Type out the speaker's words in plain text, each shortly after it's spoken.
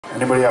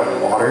Anybody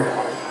have water?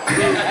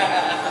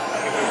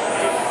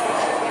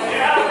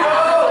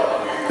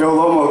 Yo,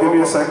 Lomo, give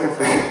me a second,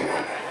 please.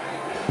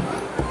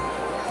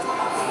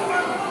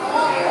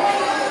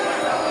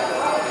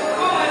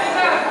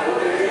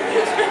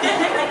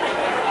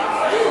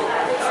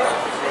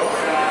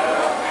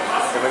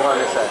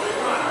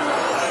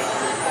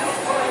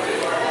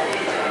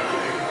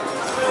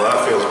 Well, that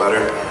feels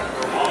better.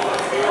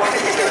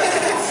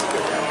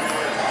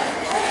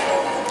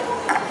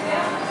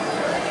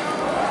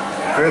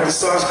 I heard the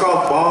song's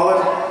called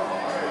Ballin'.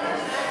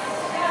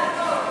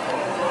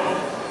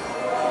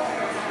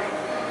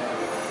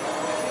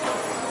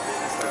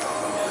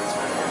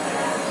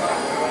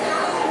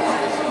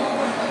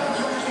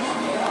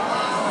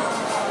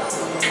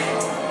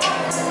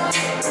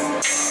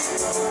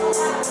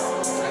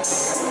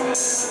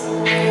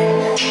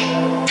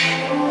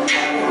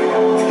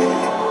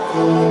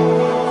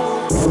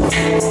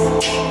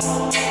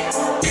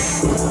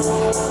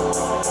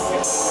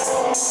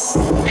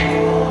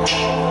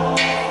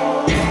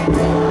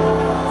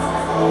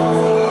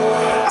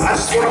 I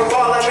just wanna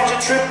ball, average a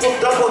triple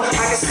double. I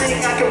can sing,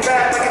 I can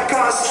rap, I can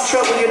cause some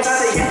trouble. You're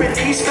not hearing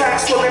these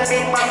facts, well it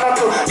mean my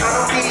knuckle. I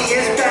don't need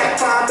his back,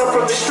 find up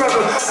from the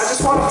struggle. I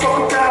just wanna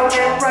fuck around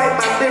and write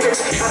my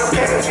lyrics. I don't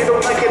care if you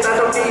don't like it, I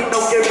don't need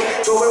no gimmick.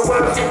 Going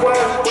word for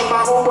word with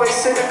my homeboy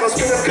SiniK. I'll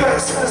spit a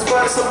curse in this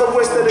verse of the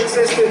worst that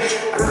existed.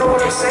 I don't know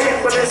what I'm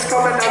saying, but it's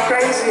coming out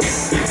crazy.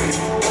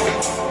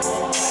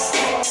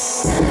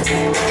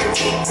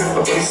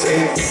 Nobody's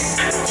saying.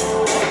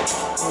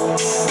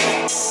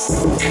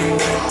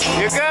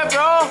 You're good,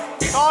 bro.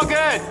 It's all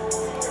good.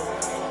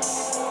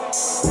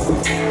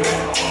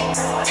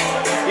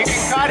 You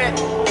can cut it.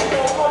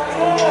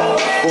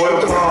 Boy,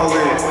 I'm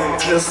ballin'.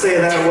 Just stay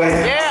that way.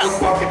 Yeah. I'm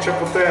fucking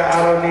triple threat, I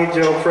don't need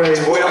your praise.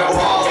 Boy, I'm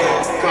ballin'.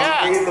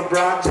 Call me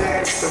LeBron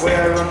James. The way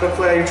I run the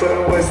play,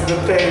 putting words to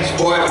the page.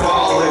 Boy, I'm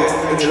ballin'.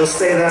 And it'll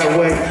stay that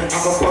way.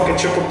 I'm a fucking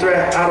triple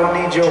threat, I don't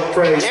need your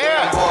praise.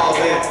 Yeah.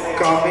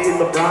 Call me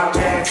LeBron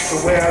James. The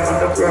way I run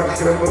the play,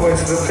 putting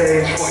words to the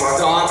page.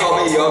 Don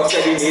called me up,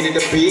 said he needed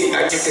a beat.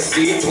 I took a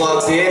seat,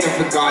 plugged in, and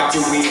forgot to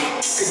eat.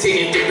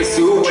 Continued to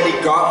pursue what he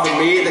got from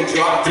me, then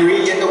dropped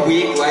 3 in the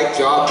week like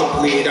job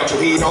complete. I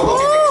bleed all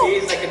over the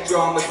keys like a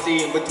drama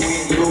scene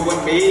between you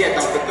and me, and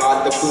I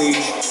forgot the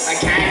bleach. I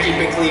can't keep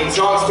it clean,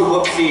 songs too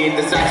obscene.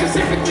 This act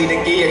specifically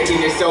to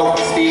guillotine your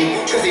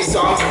self-esteem. Cause these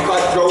songs are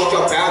cutthroat,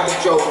 you're bound to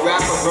choke.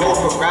 Wrap a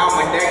rope around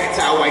my neck, it's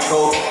how I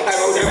cope. I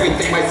wrote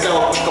everything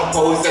myself,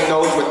 composed the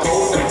notes with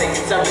toast. I'm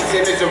thinking 7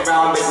 sinners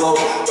around the globe.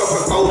 So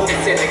provoke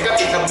and cynic, I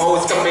be the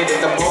most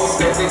committed, the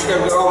most noticed,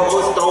 they're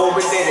almost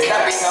overdid it.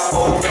 I think I'm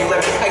over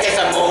limit, I guess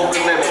I'm over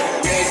limit.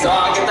 Any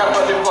song, get that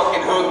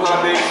motherfucking hook on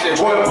this shit.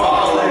 Boy, I'm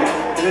ballin'.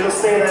 And it'll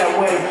stay that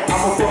way.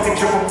 I'm a fucking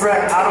triple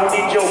threat, I don't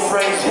need your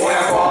praise. Boy,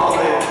 I'm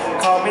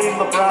ballin'. Call me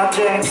LeBron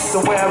James. The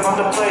way I run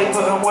the play,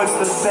 putting words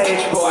to the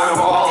page. Boy, I'm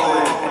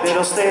ballin'. And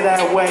it'll stay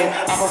that way.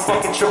 I'm a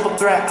fucking triple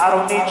threat, I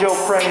don't need your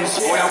praise.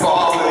 Boy, I'm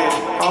ballin'.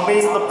 Call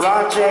me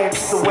LeBron James.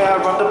 The way I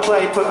run the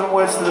play, putting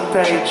words to the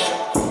page.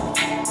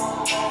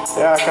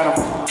 Yeah, I kind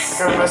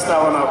of messed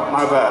that one up.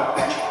 My bad.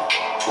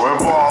 We're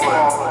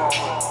ballin'.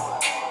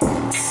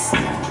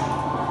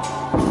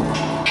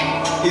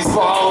 He's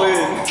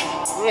ballin'.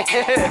 Yeah.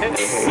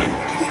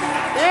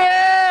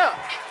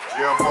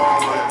 Yeah,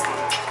 ballin'.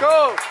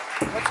 Go.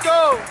 Let's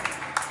go.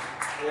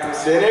 Hey, I'm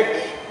SiniK.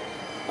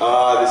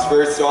 This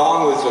first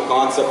song was a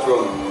concept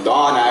from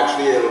Don,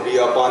 actually. It'll be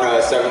up on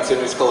a 7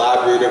 Sinners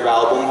collaborative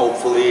album,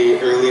 hopefully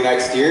early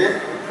next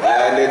year.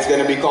 And it's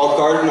gonna be called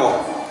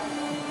Cardinal.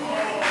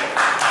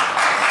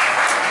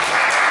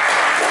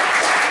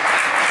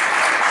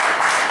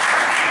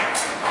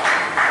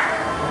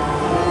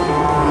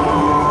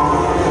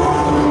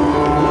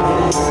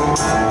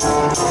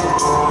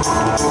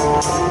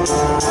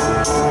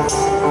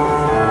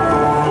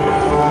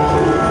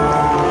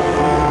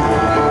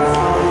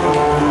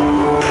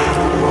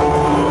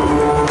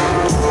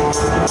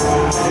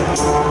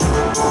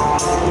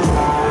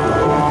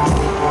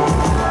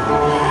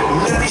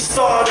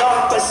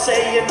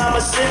 Saying I'm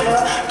a sinner,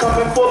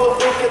 coming for the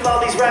book and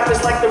all these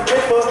rappers like the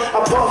Ripper.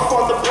 I puff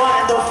on the blunt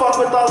and don't fuck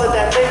with all of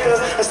that liquor.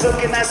 I still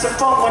can have some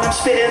fun when I'm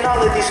spitting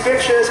all of these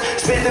scriptures.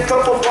 Spit a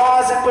couple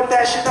bars and put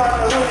that shit on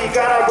the hoodie.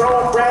 Got our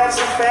own brands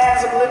and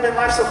fans, I'm living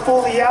life so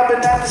fully. I've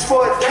been at this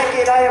for a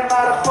decade, I am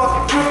not a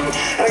fucking rookie.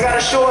 And I got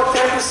a short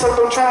temper, so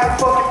don't try and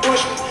fucking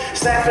push me.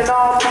 Snapping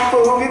on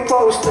people who get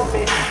close to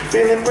me.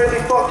 Feeling really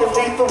fucking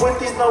lethal with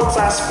these notes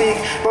I speak.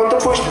 About to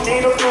push the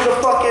needle through the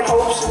fucking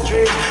hopes and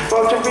dreams.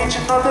 About to reach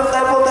another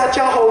level that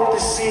y'all hope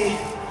to see.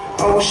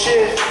 Oh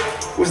shit,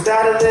 was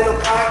that a little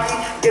cocky?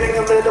 Getting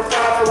a little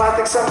prideful, I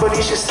think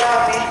somebody should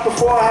stop me.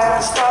 Before I have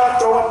to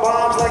start throwing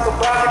bombs like a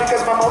rocket.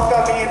 Because my mouth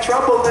got me in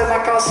trouble, then I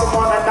call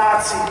someone a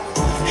Nazi.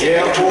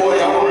 Yeah, boy,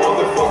 I'm a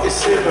motherfucking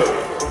sinner.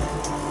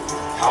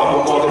 I'm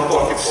a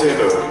motherfucking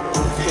sinner.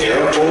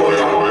 Yeah, boy,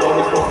 I'm a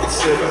motherfucking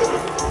sinner.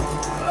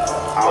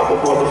 I'm a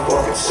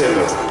motherfucking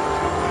sinner.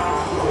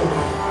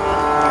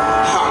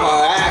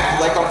 I'ma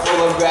act like I'm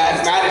full of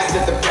rats. Maddest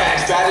at the back,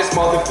 straddest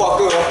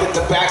motherfucker up in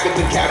the back of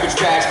the cabbage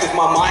patch, cause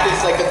my mind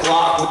is like a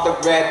Glock with the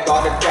red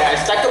dot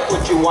attached. I could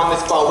put you on the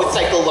spot with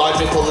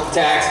psychological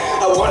attacks.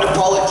 I won't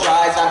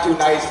apologize, I'm too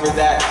nice for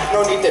that.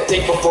 No need to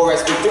think before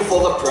I speak, too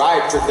full of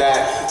pride for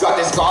that.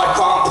 Got this God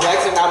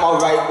complex and I'm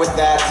alright with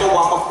that. So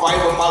I'ma fight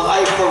with my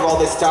life for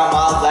all this time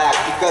I'll laugh.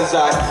 Because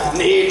I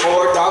need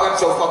more, dog, I'm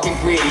so fucking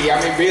greedy.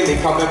 I mean really,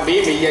 come and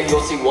meet me and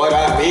you'll see what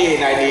I mean.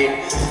 I need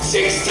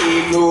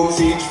 16 moves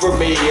each for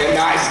me, and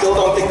I still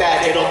don't think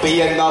that it'll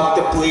be enough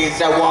to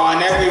please. I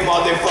want every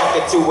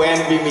motherfucker to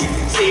envy me,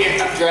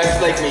 seeing I'm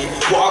dressed like me,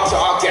 walk,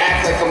 talk,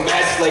 act like a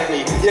mess like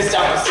me. Yes,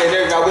 I'm a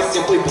sinner, I was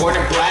simply born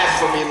in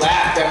blasphemy.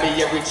 Laughed at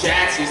me every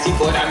chance you see,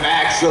 but I'm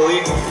actually,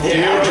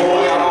 yeah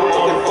boy, I'm a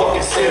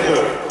motherfucking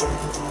sinner.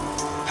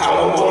 I'm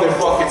a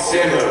motherfucking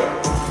sinner.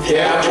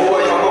 Yeah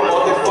boy, I'm a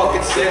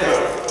motherfucking sinner.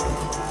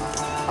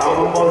 I'm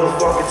a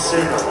motherfucking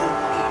sinner.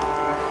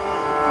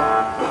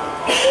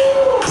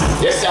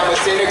 Yes, I'm a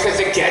sinner cause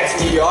it gets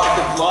me off.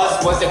 If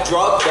lust was a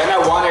drug, then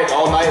I want it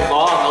all night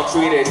long. I'll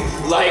treat it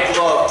like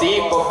love,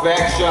 deep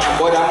affection.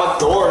 But I'm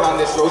a thorn on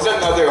this road's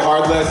another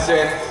hard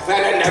lesson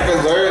that I never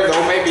learned,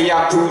 though maybe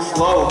I'm too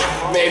slow.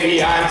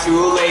 Maybe I'm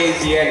too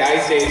lazy and I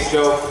say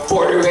so.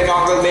 Bordering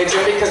on religion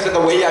because of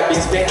the way I've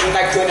been spitting.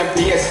 I couldn't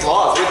be a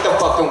sloth with the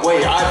fucking way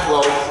I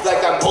flow.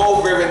 Like I'm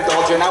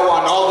overindulgent, I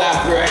want all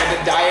that bread.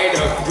 A diet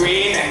of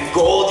green and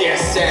gold,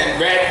 yes, and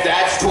red.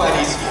 That's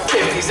 20s,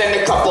 50s, and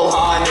a couple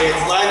hundreds.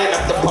 Lining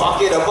up the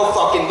pocket of a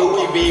fucking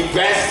Louis V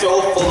vest, so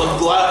full of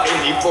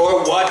gluttony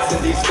for what's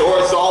in these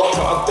stores all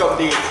tucked up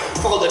neat.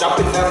 Folded up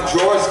in them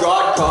drawers,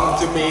 God come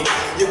to me.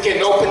 You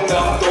can open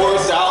them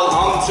doors, I'll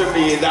hum to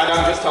me that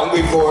I'm just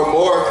hungry for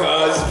more,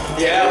 cause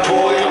yeah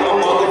boy, I'm a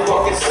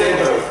motherfucking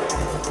sinner.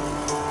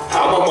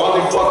 I'm a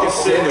motherfucking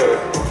sinner.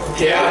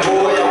 Yeah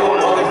boy, I'm a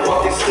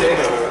motherfucking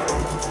sinner.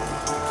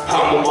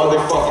 I'm a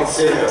motherfucking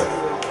sinner.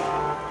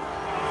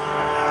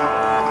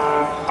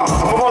 I'm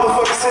a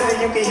motherfucking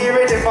sinner, you can hear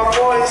it in my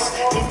voice.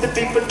 Eat the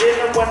beef for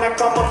dinner when I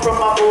come up from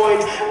my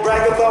void.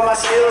 Brag about my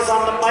skills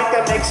on the mic,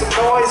 I make some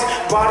noise.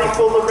 Body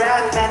full of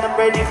wrath, man, I'm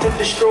ready to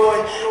destroy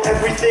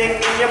everything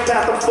in your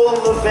path. I'm full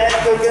of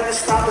anger, gonna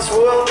stop this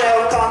world,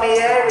 they'll call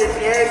me Aaron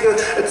Yeager.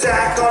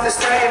 Attack on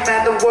this train,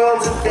 man, the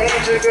world's in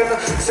danger.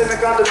 Gonna SiniK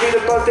on the beat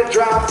about to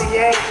drop the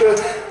anchor.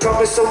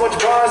 Cover so much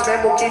bars,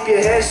 man, we'll keep your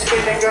head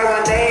spinning. Got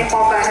my name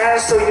on my hand,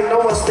 so you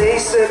know I'll stay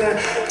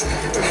sinning.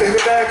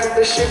 Figure back from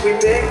the shit we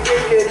been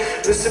kicking.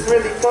 Listen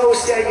really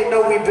close, yeah, you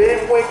know we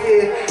been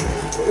wicked.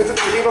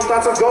 Even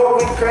thoughts are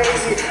going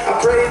crazy. I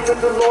pray to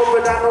the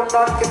Lord, but I know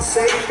none can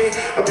save me.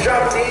 I'm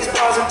dropping these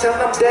bars until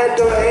I'm dead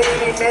or hate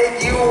me.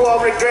 Make you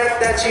all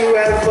regret that you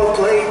ever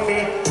played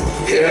me.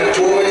 Yeah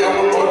boy, I'm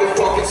a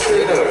motherfucking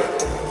sinner.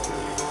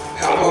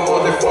 I'm a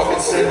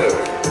motherfucking sinner.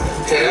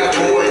 Yeah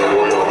boy, I'm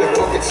a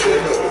motherfucking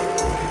sinner.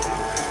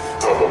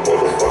 I'm a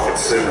motherfucking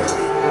sinner.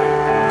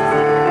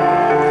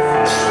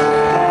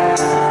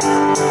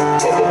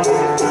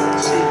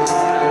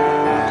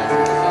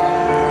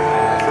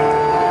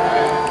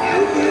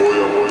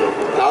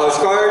 That was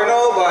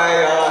Cardinal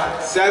by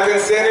 7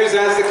 Sinners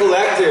as the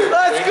Collector.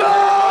 Let's go!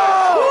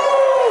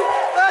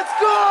 Let's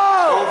go!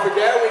 Don't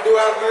forget, we do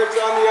have merch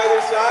on the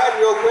other side.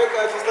 Real quick,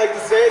 I'd just like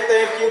to say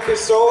thank you,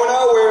 Persona.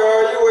 Where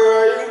are you? Where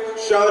are you?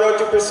 Shout out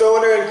to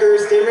Persona and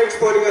CursedImage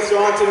putting us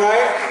on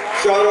tonight.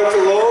 Shout out to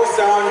Low,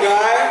 Sound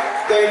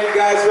Guy. Thank you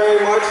guys very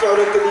much. Shout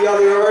out to the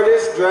other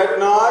artists,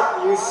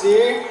 Dreadnought,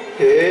 UC.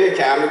 Hey,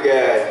 camera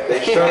guy.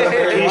 Thank you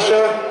very much.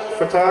 Keisha,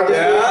 photography.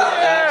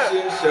 Yeah,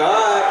 action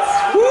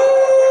shots. Woo!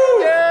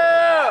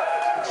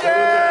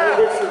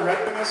 Albert for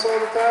repping us all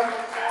the time.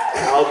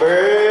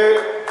 Albert.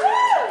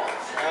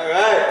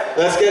 Alright,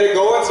 let's get it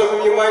going. Some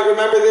of you might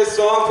remember this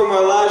song from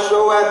our last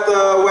show at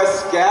the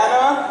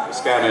Westcana.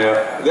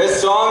 Yeah.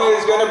 This song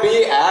is gonna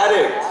be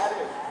Addict.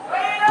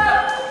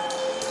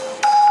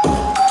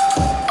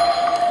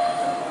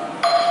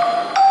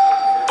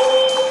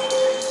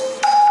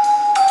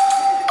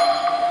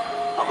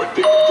 I'm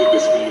addicted to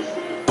this music.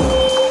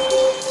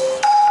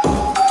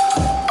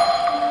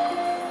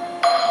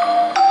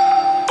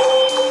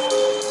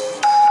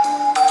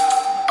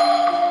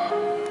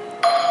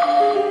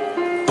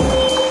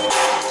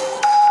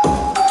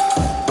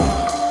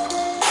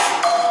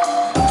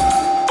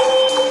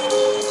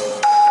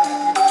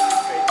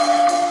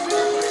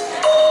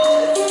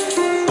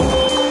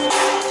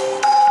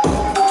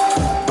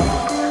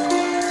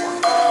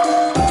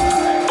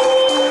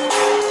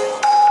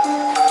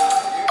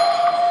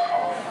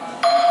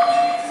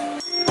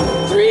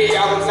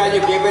 You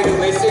give it a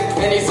listen,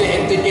 and he's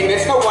sitting thinking,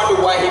 it's no wonder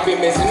why he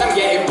been missing. I'm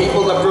getting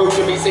people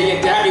approaching me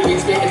saying, damn, he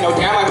been spitting. No,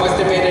 damn, I must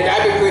admit it,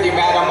 I've been pretty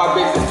mad on my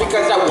business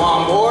because I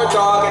want more,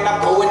 dog, and I'm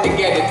going to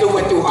get it.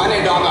 Doing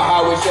 200 on the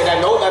highway, shit, I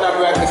know that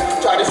I'm reckless.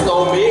 Try to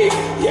slow me,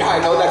 yeah,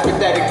 I know that's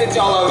pathetic. Did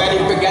y'all already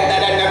forget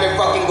that I never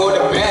fucking go to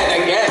bed?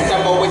 I guess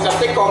I'm always up,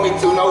 they call me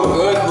to no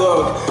good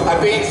look.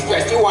 I've been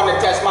stressed, you wanna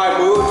test my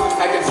mood?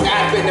 I can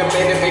snap in a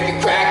minute, make a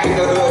crack in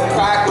the hood.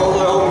 Crack all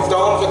the homies'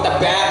 domes with the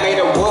bat made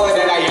of wood,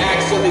 and I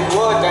actually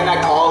would, then I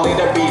call it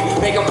a beat.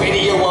 Make a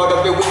video out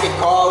of it, we could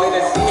call it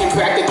a scene.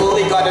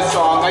 Practically got a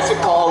song, I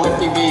should call it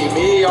TV.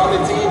 Me on the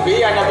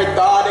TV, I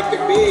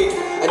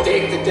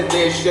to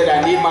this shit,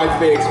 I need my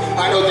fix.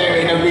 I know there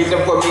ain't a reason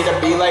for me to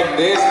be like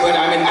this, but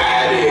I'm an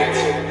addict,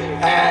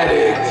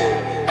 addict,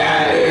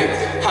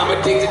 addict. I'm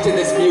addicted to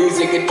this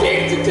music,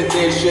 addicted to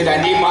this shit,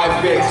 I need my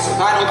fix.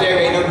 I know there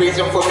ain't a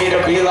reason for me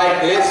to be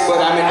like this, but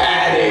I'm an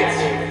addict,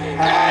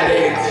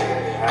 addict,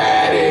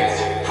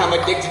 addict. I'm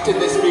addicted to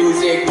this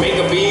music, make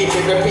a beat,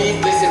 hit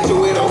repeat, listen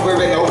to it over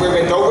and over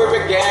and over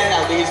again,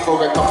 at least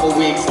for a couple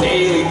weeks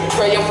daily,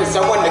 praying for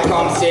someone to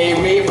come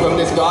save me from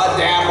this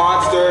goddamn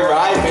monster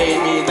I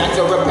made me. That's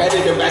so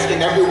repetitive,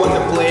 asking everyone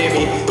to play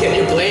me. Can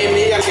you blame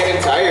me? I'm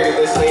getting tired of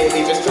this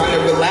lately, just trying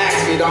to relax,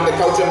 sit on the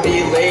couch and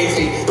be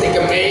lazy,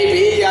 thinking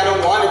maybe I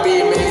don't want to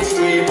be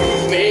mainstream,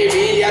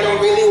 maybe I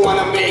don't really want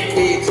to make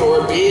beats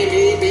or be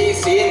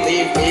and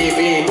leave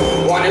me.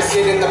 Wanna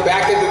sit in the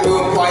back of the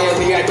room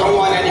quietly, I don't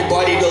want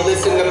anybody to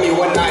listen to me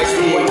when I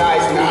speak.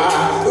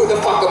 Nah, who the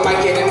fuck am I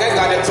kidding? I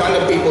got a ton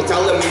of people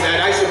telling me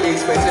that I should be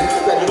expensive.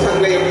 That you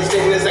convey every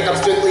statement like I'm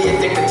strictly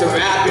addicted to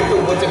rap. If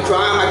it was a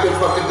crime, I could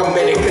fucking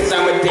commit it, cause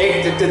I'm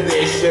addicted to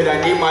this shit,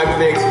 I need my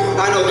fix.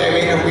 I know there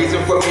ain't a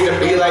reason for me to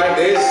be like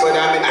this, but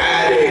I'm an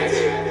addict,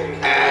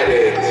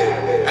 addict,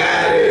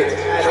 addict.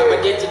 I'm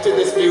addicted to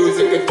this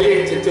music,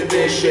 addicted to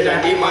this shit,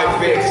 I need my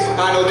fix.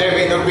 I know there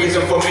ain't a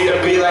reason for me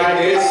to be like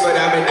this, but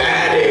I'm an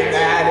addict,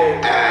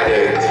 addict,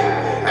 addict,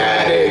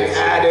 addict,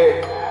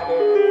 addict.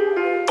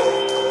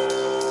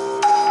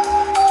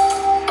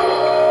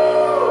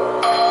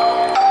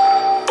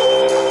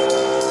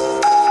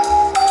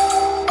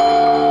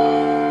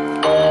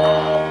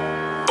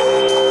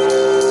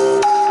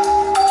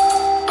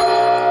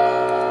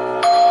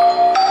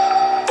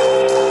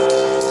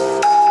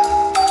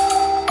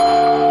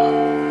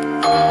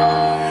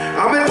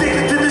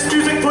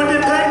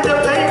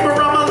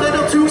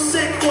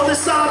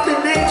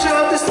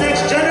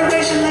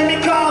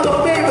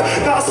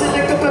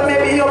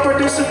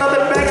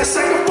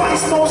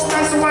 Sacrifice most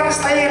nights so I can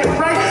stay in the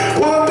right.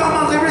 Work on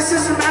my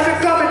lyricism, have it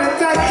coming in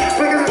tight.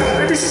 Because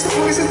every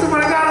system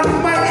when I got on the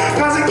mic.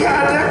 Causing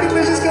goddamn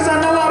conditions cause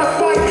I know how to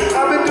fight.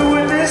 I've been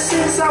doing this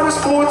since I was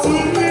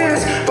 14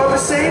 years. But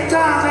the same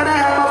time that I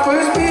had my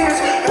first beers.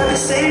 At the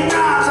same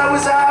times I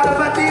was out of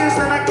ideas.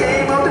 Then I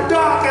came out the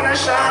dark and I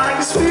shine like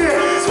a sphere.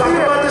 Talking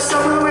about the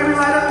summer the way we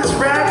light up this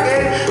rap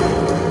game.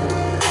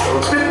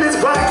 Spitting this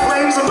black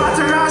flames, I'm about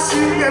to rise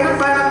you. Gotta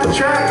find up the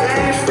track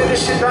and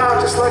finish it out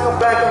just like I'm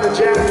back on the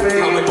jam,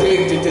 man. I'm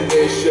addicted to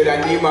this shit,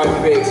 I need my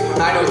fix.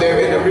 I know there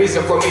ain't a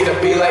reason for me to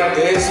be like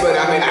this, but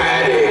I'm an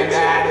addict,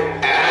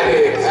 addict,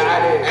 addict,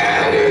 addict,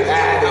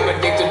 addict. I'm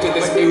addicted to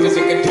this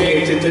music,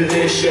 addicted to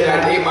this shit,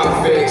 I need my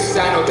fix.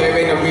 I know there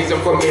ain't a reason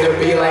for me to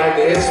be like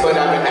this, but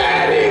I'm an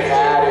addict,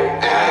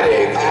 addict,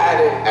 addict,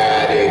 addict,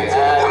 addict.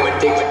 I'm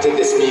addicted to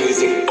this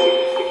music.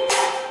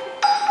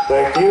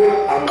 Thank you.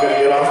 I'm gonna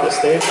get off the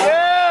stage now.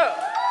 Yeah.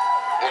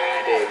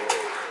 Addict,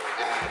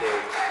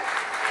 addict,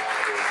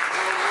 addict.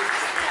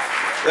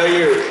 Thank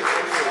you.